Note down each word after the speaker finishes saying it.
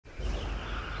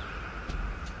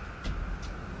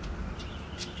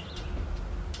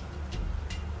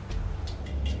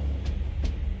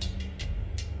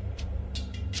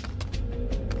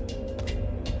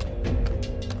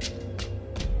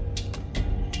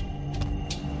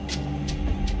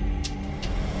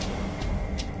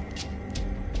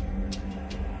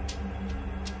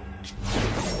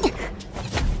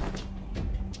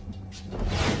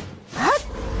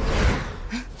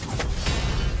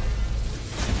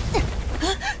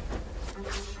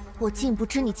我竟不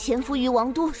知你潜伏于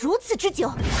王都如此之久。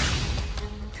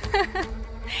呵呵，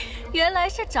原来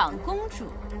是长公主，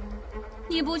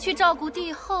你不去照顾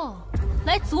帝后，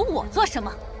来阻我做什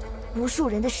么？无数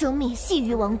人的生命系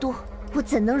于王都，我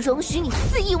怎能容许你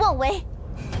肆意妄为？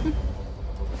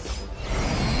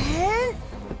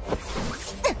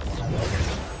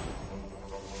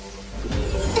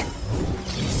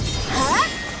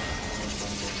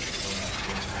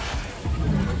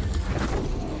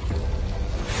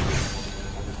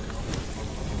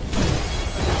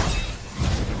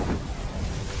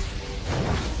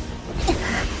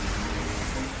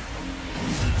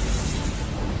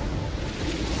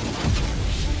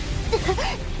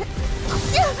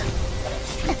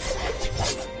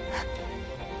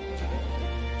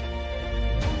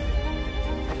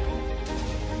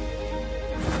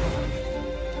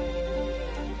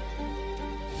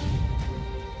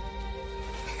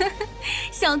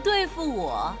想对付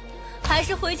我，还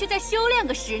是回去再修炼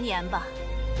个10年吧。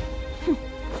哼，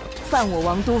犯我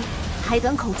王都，还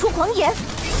敢口出狂言！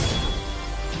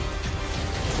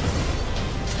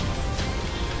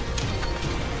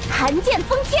寒剑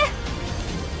封天！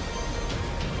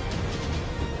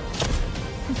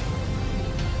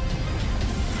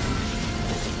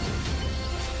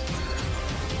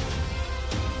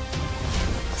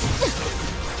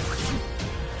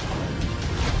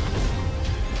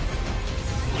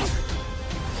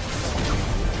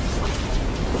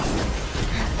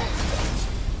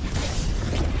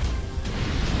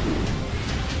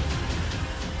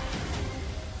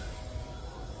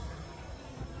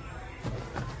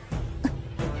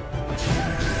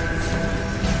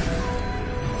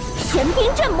玄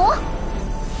冰震魔，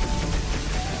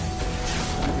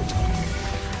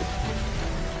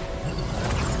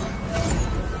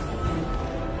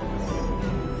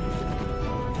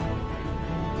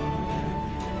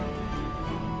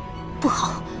不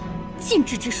好，禁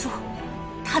制之术，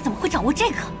他怎么会掌握这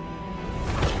个？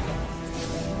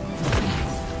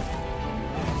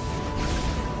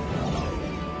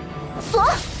锁！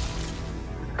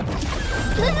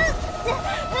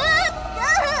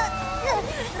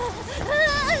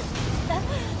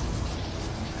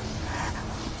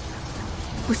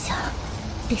不行，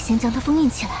得先将它封印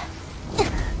起来。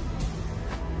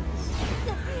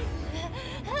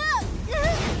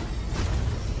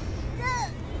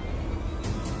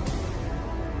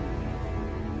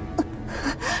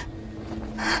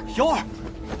瑶儿，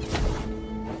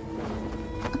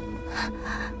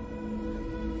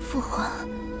父皇，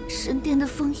神殿的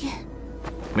封印。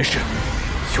没事，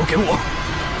交给我。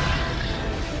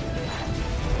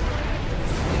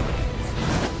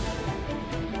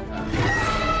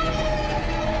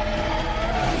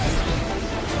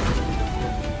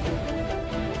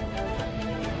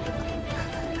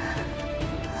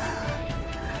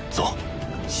走，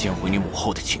先回你母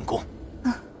后的寝宫。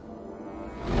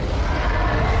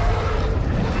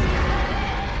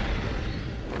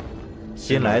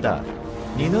新来的，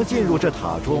你能进入这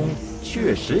塔中，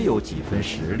确实有几分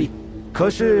实力。可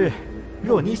是，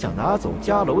若你想拿走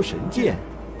迦楼神剑，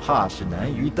怕是难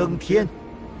于登天。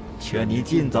劝你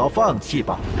尽早放弃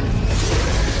吧。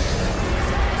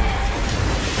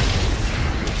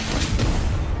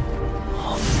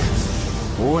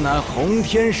吾乃洪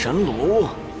天神炉，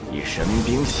以神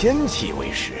兵仙器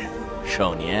为食。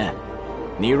少年，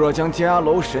你若将迦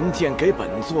楼神剑给本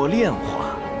座炼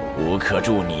化，吾可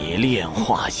助你炼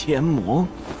化仙魔。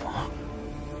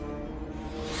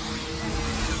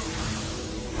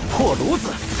破炉子，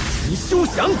你休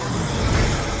想！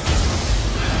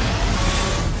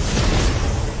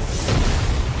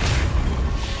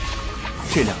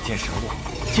这2件神物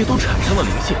皆都产生了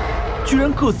灵性，居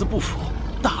然各自不符，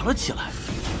打了起来。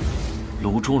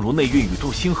炉中如内蕴宇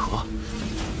宙星河，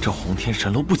这洪天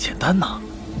神炉不简单呐！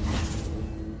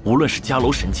无论是迦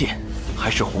楼神剑，还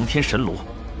是洪天神炉，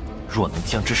若能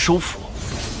将之收服，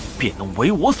便能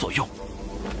为我所用。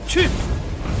去！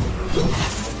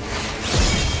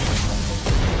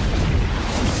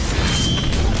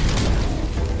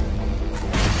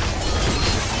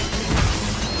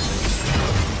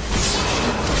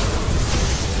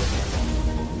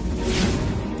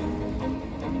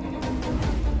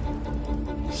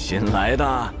新来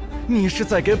的，你是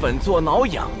在给本座挠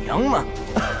痒痒吗？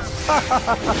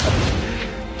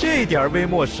这点微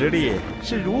末实力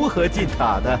是如何进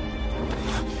塔的？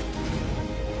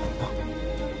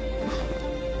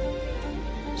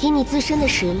以你自身的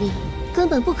实力，根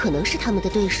本不可能是他们的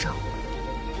对手。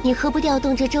你何不调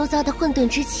动这周遭的混沌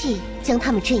之气，将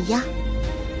他们镇压？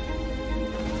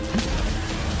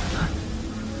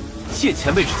谢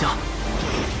前辈指教。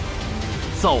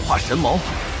造化神矛，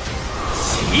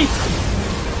起！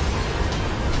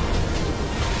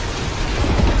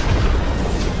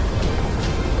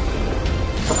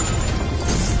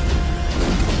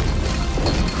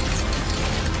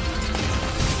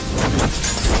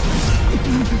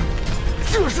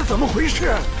这是怎么回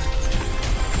事？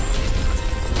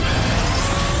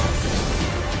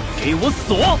给我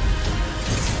锁！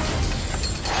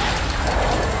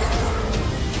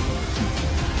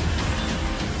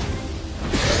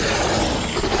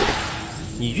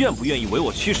你愿不愿意为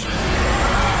我驱使？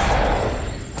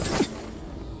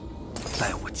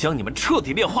待我将你们彻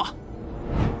底炼化！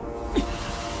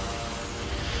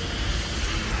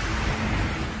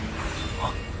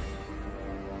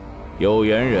有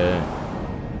缘人，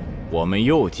我们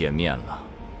又见面了。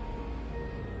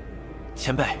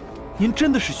前辈，您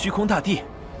真的是虚空大帝？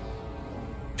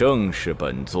正是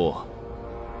本座。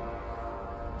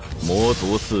魔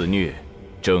族肆虐，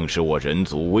正是我人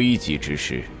族危急之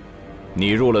时。你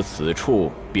入了此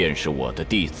处，便是我的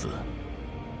弟子，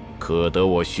可得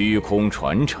我虚空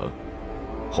传承。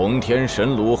红天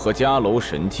神炉和迦楼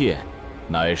神剑，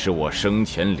乃是我生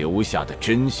前留下的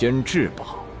真仙至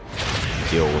宝，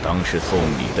就当是送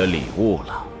你的礼物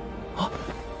了。啊，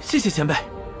谢谢前辈。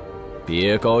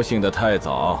别高兴得太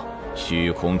早，虚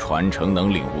空传承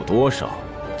能领悟多少，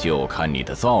就看你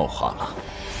的造化了。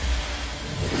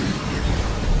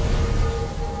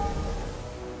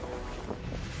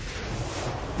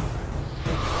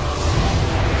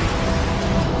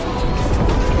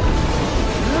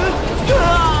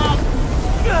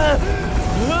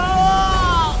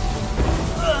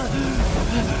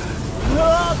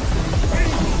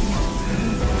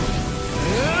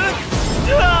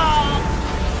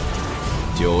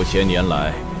9000年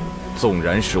来，纵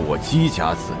然是我姬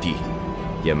家子弟，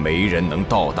也没人能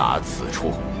到达此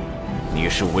处。你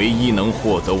是唯一能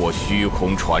获得我虚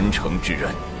空传承之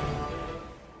人。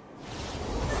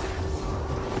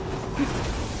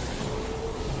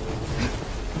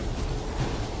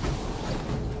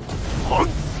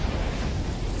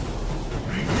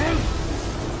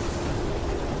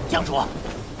江主，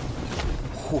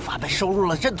护法被收入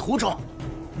了阵图中。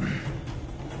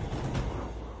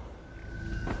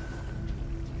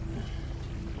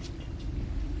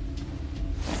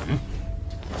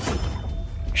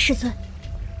师尊，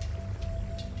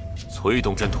催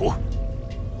动阵图。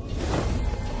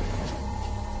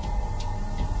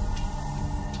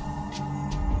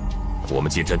我们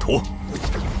进阵图。